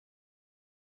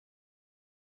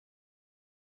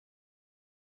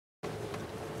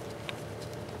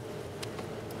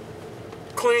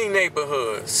Clean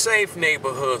neighborhoods, safe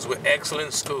neighborhoods with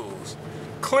excellent schools.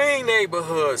 Clean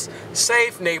neighborhoods,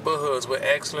 safe neighborhoods with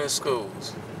excellent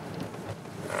schools.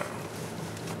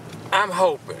 I'm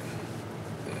hoping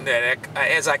that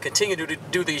as I continue to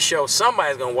do these shows,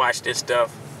 somebody's going to watch this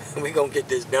stuff and we're going to get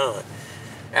this done.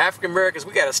 African Americans,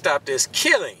 we got to stop this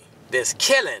killing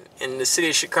in the city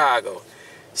of Chicago.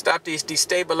 Stop these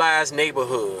destabilized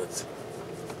neighborhoods,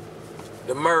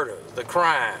 the murders, the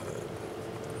crime,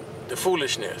 the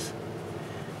foolishness.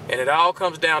 And it all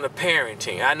comes down to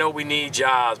parenting. I know we need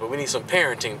jobs, but we need some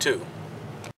parenting too.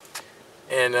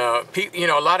 And you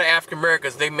know, a lot of African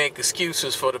Americans, they make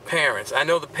excuses for the parents. I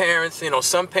know the parents, you know,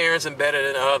 some parents are better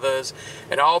than others,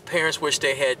 and all parents wish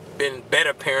they had been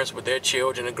better parents with their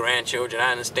children and grandchildren.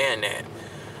 I understand that.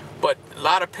 But a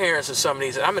lot of parents in some of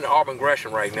these, I'm in Auburn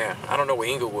Gresham right now. I don't know where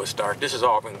Inglewood starts. This is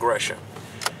Auburn Gresham.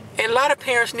 And a lot of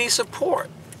parents need support.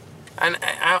 And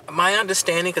my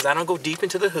understanding, because I don't go deep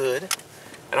into the hood,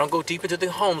 I don't go deep into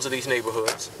the homes of these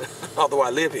neighborhoods, although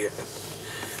I live here.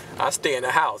 I stay in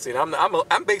the house. You know,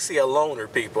 I'm basically a loner,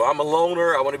 people. I'm a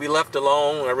loner. I want to be left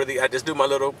alone. I just do my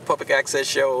little public access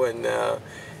show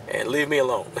and leave me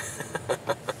alone.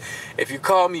 If you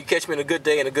call me, you catch me in a good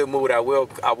day, in a good mood, I will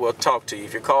talk to you.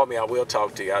 If you call me, I will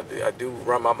talk to you. I do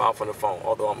run my mouth on the phone,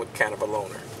 although I'm kind of a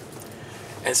loner.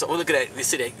 And so look at that. You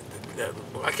see that?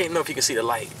 I can't know if you can see the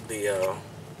light. The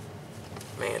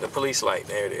police light.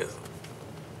 There it is.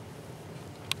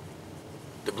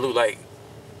 The blue light,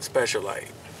 special light.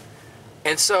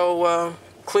 And so,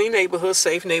 clean neighborhoods,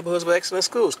 safe neighborhoods with excellent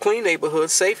schools. Clean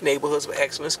neighborhoods, safe neighborhoods with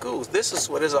excellent schools. This is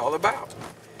what it's all about.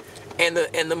 And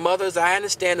the mothers, I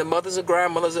understand the mothers and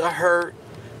grandmothers are hurt.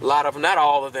 A lot of them, not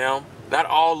all of them. Not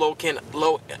all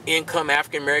low-income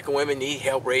African-American women need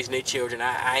help raising their children.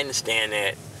 I understand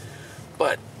that.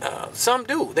 But some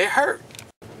do. They're hurt.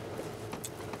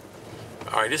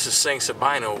 All right, this is St.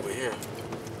 Sabina over here.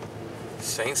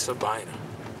 St. Sabina.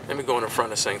 Let me go in the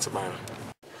front of St. Sabina.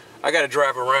 I got to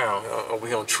drive around over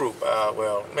here on Troop.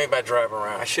 Well, maybe I drive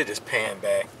around. I should just pan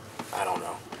back. I don't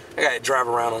know. I got to drive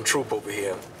around on Troop over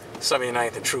here.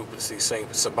 79th and Troop to see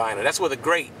St. Sabina. That's where the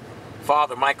great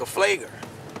Father Michael Pfleger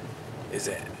is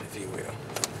at, if you will.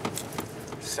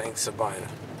 St. Sabina.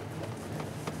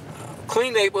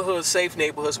 Clean neighborhoods, safe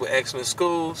neighborhoods with excellent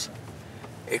schools.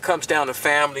 It comes down to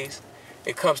families.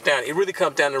 It really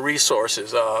comes down to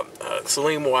resources.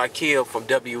 Salim Wakil from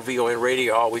WVON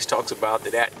Radio always talks about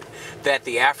that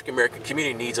the African American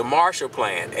community needs a Marshall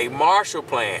Plan to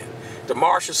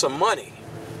marshal some money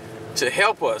to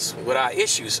help us with our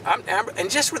issues. And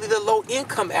just really the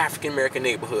low-income African American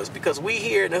neighborhoods, because we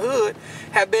here in the hood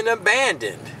have been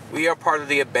abandoned. We are part of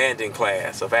the abandoned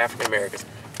class of African Americans.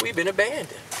 We've been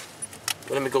abandoned.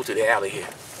 Well, let me go to the alley here.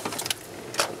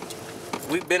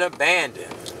 We've been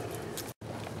abandoned.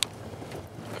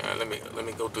 Let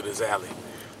me go through this alley.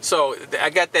 So I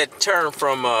got that term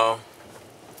from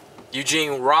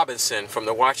Eugene Robinson from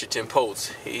the Washington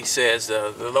Post. He says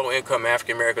the low-income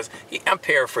African Americans. I'm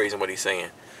paraphrasing what he's saying.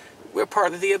 We're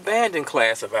part of the abandoned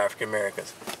class of African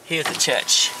Americans. Here's the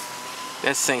church.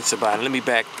 That's St. Sabina. Let me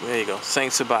back. There you go.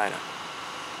 St. Sabina.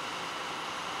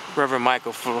 Reverend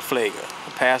Michael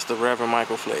Pfleger, Pastor Reverend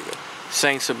Michael Pfleger.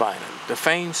 St. Sabina. The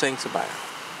famed St. Sabina.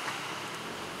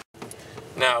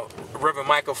 Now, Reverend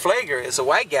Michael Pfleger is a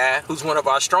white guy who's one of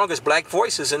our strongest black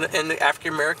voices in the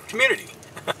African American community.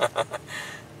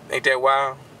 Ain't that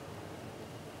wild?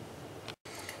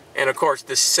 And of course,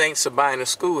 the St. Sabina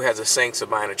school has a St.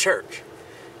 Sabina church.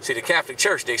 See, the Catholic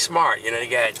Church, they smart. You know, they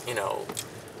got, you know,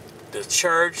 the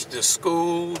church, the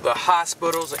school, the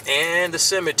hospitals, and the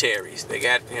cemeteries. They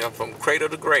got, you know, from cradle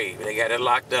to grave. They got it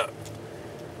locked up.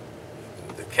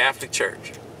 The Catholic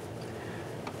Church.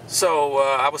 So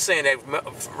I was saying that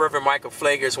Reverend Michael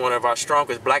Pfleger is one of our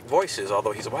strongest black voices,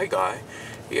 although he's a white guy.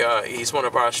 He's one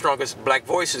of our strongest black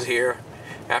voices here,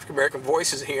 African American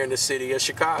voices here in the city of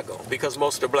Chicago, because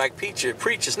most of the black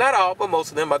preachers, not all, but most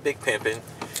of them are big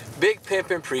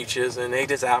pimping preachers, and they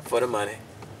just out for the money.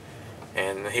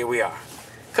 And here we are.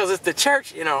 Because it's the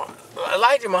church, you know,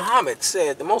 Elijah Muhammad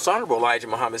said, the most honorable Elijah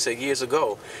Muhammad said years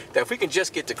ago, that if we can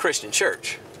just get the Christian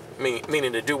church,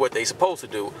 meaning to do what they're supposed to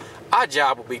do, our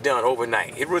job will be done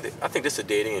overnight. I think this is a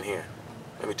dead end here.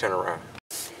 Let me turn around.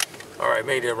 All right,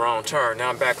 made that wrong turn. Now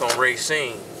I'm back on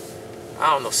Racine. I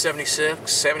don't know, 76th,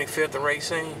 75th and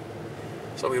Racine.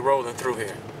 So we rolling through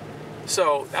here.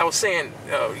 So I was saying,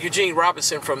 Eugene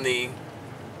Robinson from the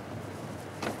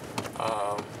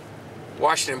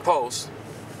Washington Post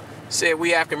said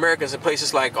we African Americans in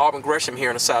places like Auburn Gresham here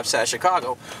in the South Side of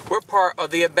Chicago, we're part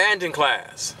of the abandoned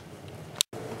class.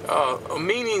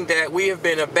 meaning that we have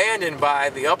been abandoned by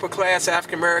the upper class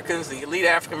African Americans, the elite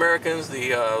African Americans,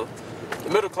 the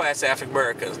middle class African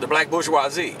Americans, the black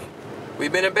bourgeoisie.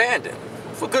 We've been abandoned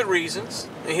for good reasons,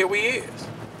 and here we is.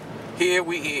 Here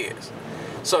we is.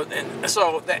 So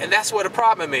that's what the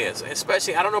problem is.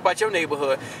 Especially, I don't know about your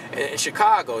neighborhood in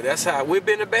Chicago. That's how we've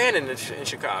been abandoned in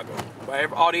Chicago by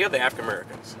all the other African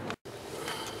Americans.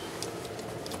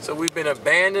 So we've been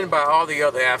abandoned by all the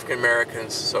other African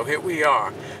Americans. So here we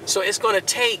are. So it's going to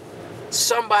take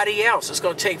somebody else. It's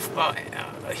going to take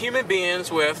human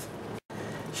beings with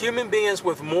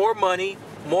more money,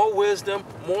 more wisdom,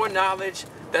 more knowledge.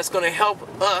 That's going to help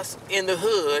us in the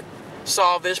hood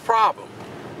solve this problem.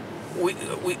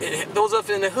 Those of us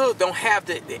in the hood don't have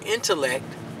the intellect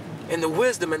and the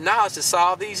wisdom and knowledge to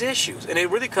solve these issues. And it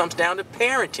really comes down to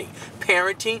parenting.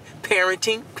 Parenting,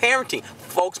 parenting, parenting.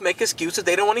 Folks make excuses.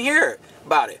 They don't want to hear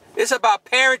about it. It's about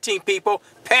parenting, people.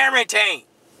 Parenting.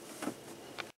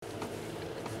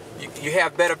 You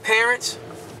have better parents,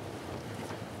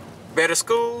 better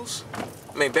schools.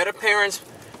 Better parents,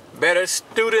 better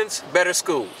students, better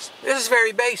schools. This is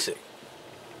very basic.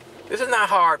 This is not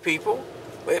hard, people.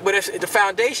 But if the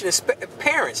foundation is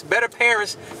parents. Better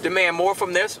parents demand more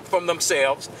from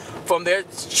themselves, from their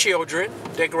children,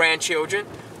 their grandchildren,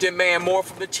 demand more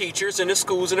from the teachers and the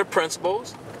schools and the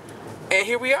principals. And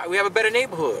here we are. We have a better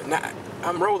neighborhood. Now,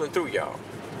 I'm rolling through, y'all.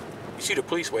 You see the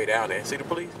police way down there. See the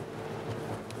police?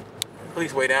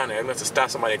 Police way down there. They must have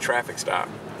stopped somebody at a traffic stop.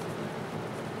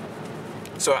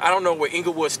 So I don't know where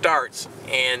Inglewood starts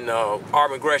and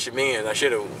Auburn Gresham ends. I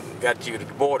should have got you to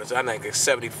the borders. I think it's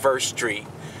 71st Street,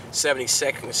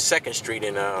 72nd Street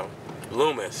in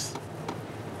Loomis.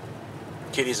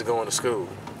 Kiddies are going to school.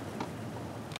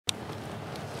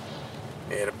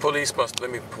 Yeah, the police must. Let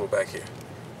me pull back here.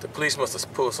 The police must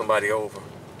have pulled somebody over.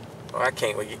 Oh, I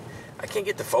can't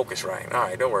get the focus right. All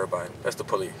right, don't worry about it. That's the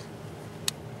police.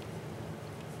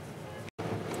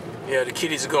 Yeah, the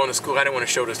kiddies are going to school. I didn't want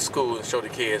to show the school and show the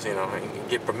kids, you know, and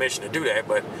get permission to do that.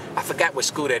 But I forgot what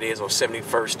school that is on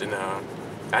 71st, and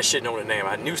I should know the name.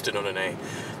 I used to know the name.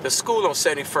 The school on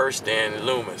 71st and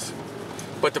Loomis.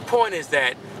 But the point is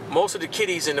that most of the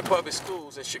kiddies in the public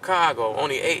schools in Chicago,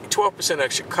 only 12% are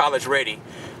college ready.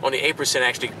 Only 8%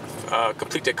 actually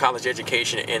complete their college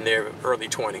education in their early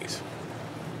 20s.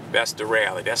 That's the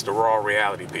reality. That's the raw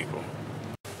reality, people.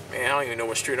 Man, I don't even know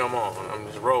what street I'm on. I'm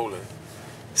just rolling.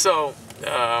 So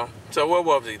what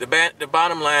was it? The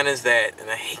bottom line is that, and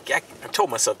I told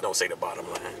myself don't say the bottom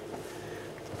line.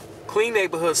 Clean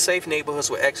neighborhoods, safe neighborhoods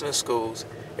with excellent schools.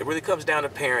 It really comes down to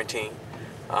parenting.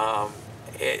 The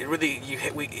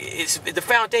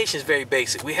foundation is very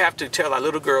basic. We have to tell our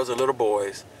little girls and little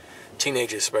boys,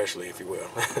 teenagers especially, if you will,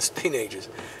 teenagers,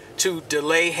 to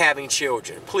delay having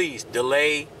children. Please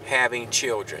delay having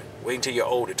children. Wait until you're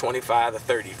older, 25 or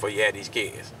 30, before you have these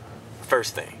kids.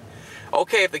 First thing.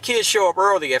 Okay, if the kids show up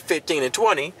early at 15 and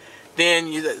 20, then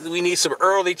we need some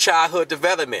early childhood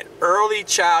development. Early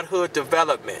childhood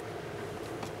development.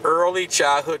 Early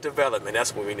childhood development.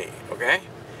 That's what we need, okay?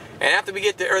 And after we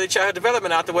get the early childhood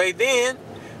development out the way, then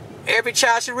every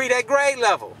child should read at grade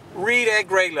level. Read at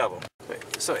grade level.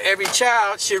 So every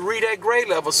child should read at grade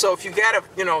level. So if you got a,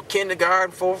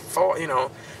 kindergarten,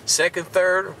 second,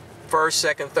 third, first,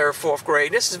 second, third, fourth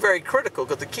grade. This is very critical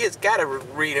because the kids got to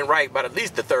read and write by at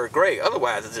least the third grade.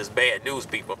 Otherwise, it's just bad news,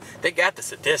 people. They got the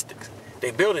statistics.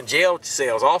 They're building jail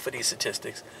cells off of these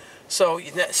statistics. So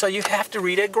you have to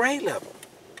read at grade level.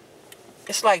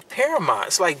 It's like paramount.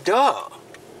 It's like duh.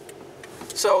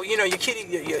 So, your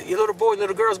little boy and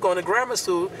little girls going to grammar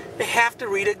school, they have to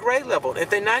read at grade level. If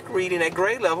they're not reading at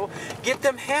grade level, give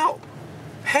them help.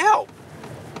 Help.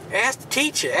 Ask the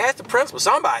teacher, ask the principal,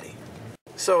 somebody.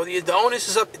 So the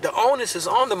onus is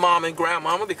on the mom and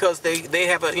grandmama because they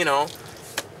have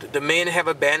the men have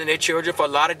abandoned their children for a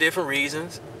lot of different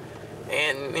reasons,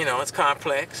 and it's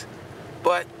complex.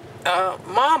 But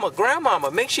mama, grandmama,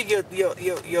 make sure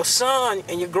your son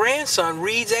and your grandson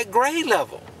reads at grade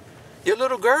level. Your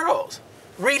little girls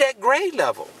read at grade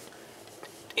level.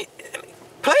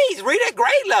 Please read at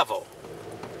grade level.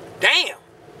 Damn.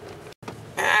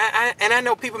 And I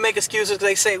know people make excuses.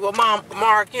 They say, well,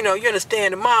 Mark, you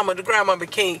understand the mama, the grandmama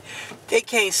can't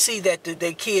see that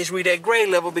their kids read at grade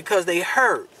level because they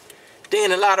hurt. They're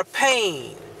in a lot of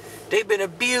pain. They've been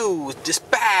abused,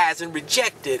 despised, and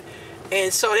rejected.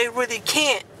 And so they really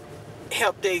can't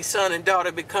help their son and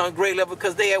daughter become grade level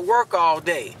because they at work all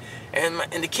day. And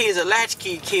the kids are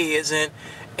latchkey kids, and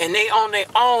they on their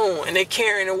own, and they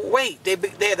carrying a weight. They're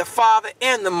the father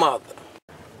and the mother.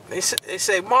 They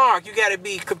say, Mark, you got to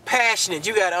be compassionate.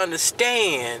 You got to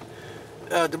understand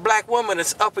the black woman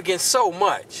is up against so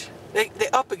much. They're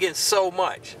up against so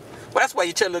much. Well, that's why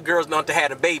you tell little girls not to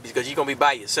have the babies, because you're going to be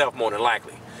by yourself more than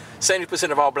likely.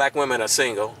 70% of all black women are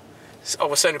single.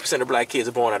 Over 70% of black kids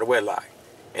are born out of wedlock.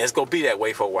 And it's going to be that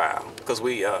way for a while. Because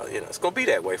it's going to be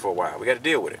that way for a while. We got to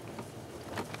deal with it.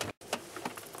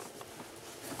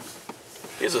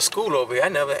 Here's a school over here.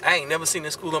 I ain't never seen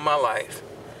this school in my life.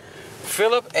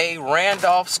 Philip A.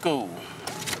 Randolph School.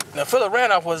 Now, Philip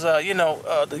Randolph was,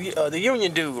 the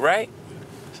Union dude, right?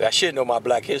 So I should know my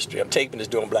black history. I'm taping this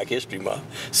during Black History Month.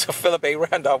 So Philip A.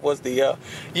 Randolph was the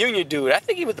Union dude. I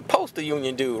think he was the poster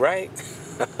Union dude, right?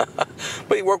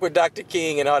 But he worked with Dr.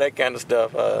 King and all that kind of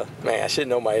stuff. Man, I should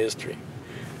know my history.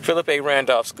 Philip A.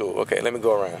 Randolph School. Okay, let me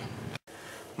go around.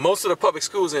 Most of the public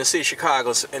schools in the city of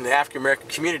Chicago, in the African American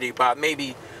community, about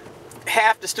maybe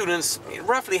half the students,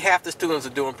 roughly half the students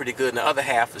are doing pretty good, and the other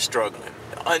half are struggling.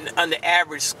 On the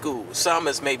average school, some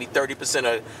is maybe 30%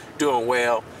 are doing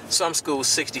well. Some schools,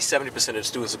 60-70% of the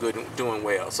students are doing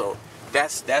well. So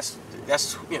that's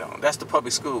the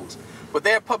public schools. But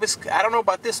they're public. I don't know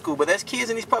about this school, but there's kids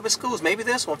in these public schools. Maybe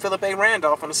this one, Philip A.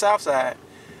 Randolph on the South Side,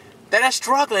 that are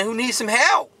struggling, who need some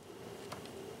help.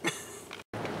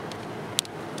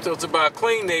 So it's about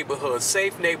clean neighborhoods,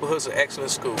 safe neighborhoods, and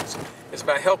excellent schools. It's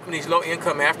about helping these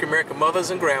low-income African-American mothers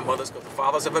and grandmothers, because the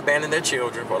fathers have abandoned their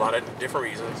children for a lot of different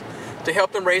reasons, to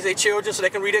help them raise their children so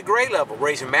they can read at grade level.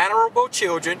 Raise mannerable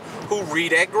children who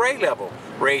read at grade level.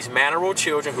 Raise mannerable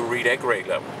children who read at grade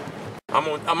level.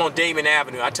 I'm on Damon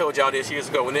Avenue. I told y'all this years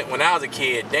ago. When I was a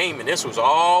kid, Damon, this was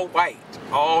all white,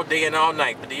 all day and all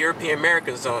night. But the European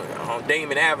Americans on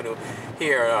Damon Avenue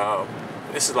here,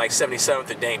 this is like 77th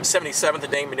and Damon. 77th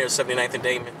and Damon, there's 79th and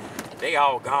Damon. They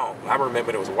all gone. I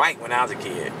remember it was white when I was a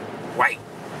kid. White.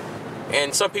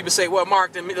 And some people say, well,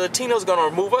 Mark, the Latinos are going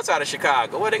to remove us out of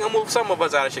Chicago. Well, they're going to move some of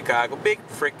us out of Chicago. Big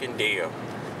freaking deal.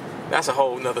 That's a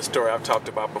whole nother story I've talked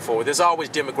about before. There's always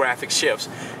demographic shifts.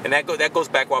 And that goes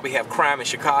back why we have crime in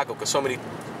Chicago, because so many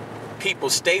people,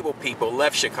 stable people,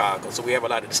 left Chicago. So we have a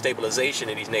lot of destabilization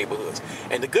in these neighborhoods.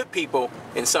 And the good people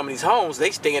in some of these homes,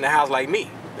 they stay in the house like me.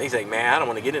 They say, man, I don't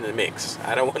want to get in the mix.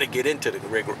 I don't want to get into the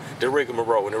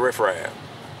rigmarole and the riffraff.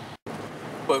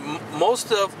 But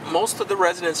most of the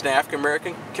residents in the African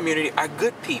American community are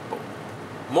good people.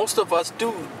 Most of us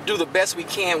do the best we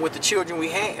can with the children we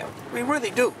have. We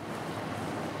really do.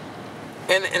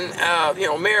 And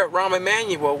Mayor Rahm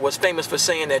Emanuel was famous for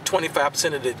saying that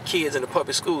 25% of the kids in the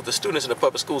public schools, the students in the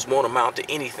public schools, won't amount to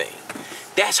anything.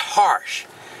 That's harsh.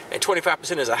 And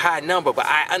 25% is a high number, but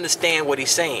I understand what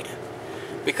he's saying.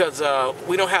 Because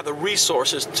we don't have the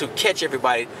resources to catch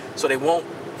everybody so they won't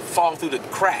fall through the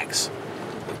cracks.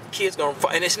 The kids gonna fall,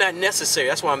 and it's not necessary.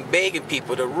 That's why I'm begging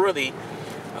people to really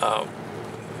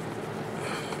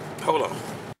hold on.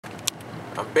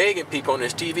 I'm begging people on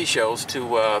these TV shows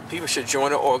to people should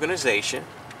join an organization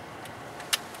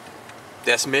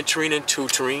that's mentoring and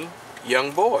tutoring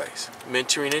young boys,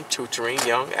 mentoring and tutoring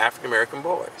young African American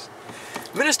boys.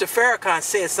 Minister Farrakhan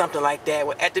said something like that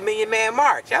at the Million Man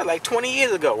March. That was like 20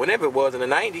 years ago, whenever it was in the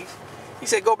 90s. He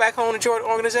said, go back home and join an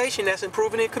organization that's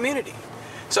improving the community.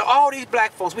 So all these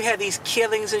black folks, we had these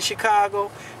killings in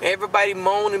Chicago, and everybody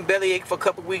moaned and bellyache for a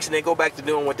couple of weeks, and they go back to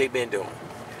doing what they've been doing.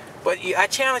 But I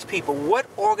challenge people, what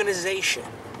organization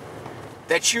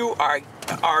that you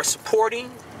are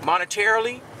supporting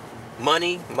monetarily,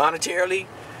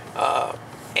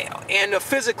 and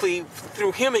physically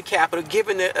through human capital,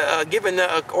 giving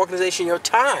the organization your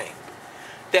time,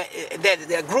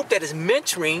 that group that is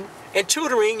mentoring and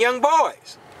tutoring young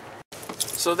boys.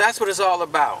 So that's what it's all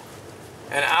about.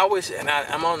 And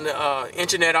I'm on the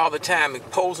internet all the time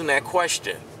posing that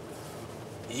question.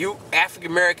 You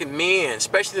African American men,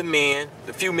 especially the men,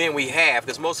 the few men we have,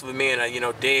 because most of the men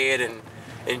are dead and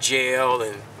in jail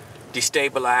and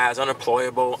destabilized,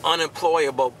 unemployable.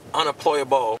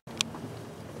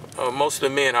 Most of the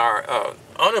men are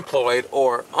unemployed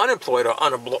or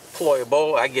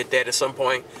unemployable. I get that at some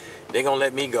point. They're going to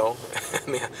let me go.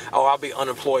 I'll be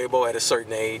unemployable at a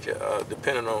certain age,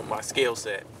 depending on my skill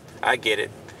set. I get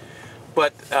it.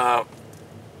 But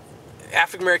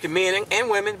African American men and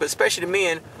women, but especially the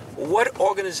men, what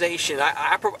organization?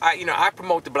 I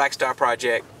promote the Black Star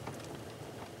Project,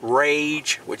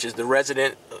 RAGE, which is the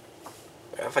Resident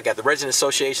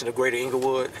Association of Greater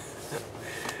Inglewood.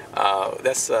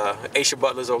 That's Aisha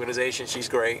Butler's organization. She's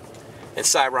great. And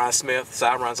Cyron Smith.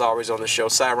 Cyron's always on the show.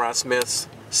 Cyron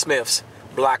Smith's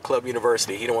Block Club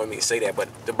University. He don't want me to say that, but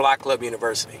the Block Club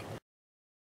University.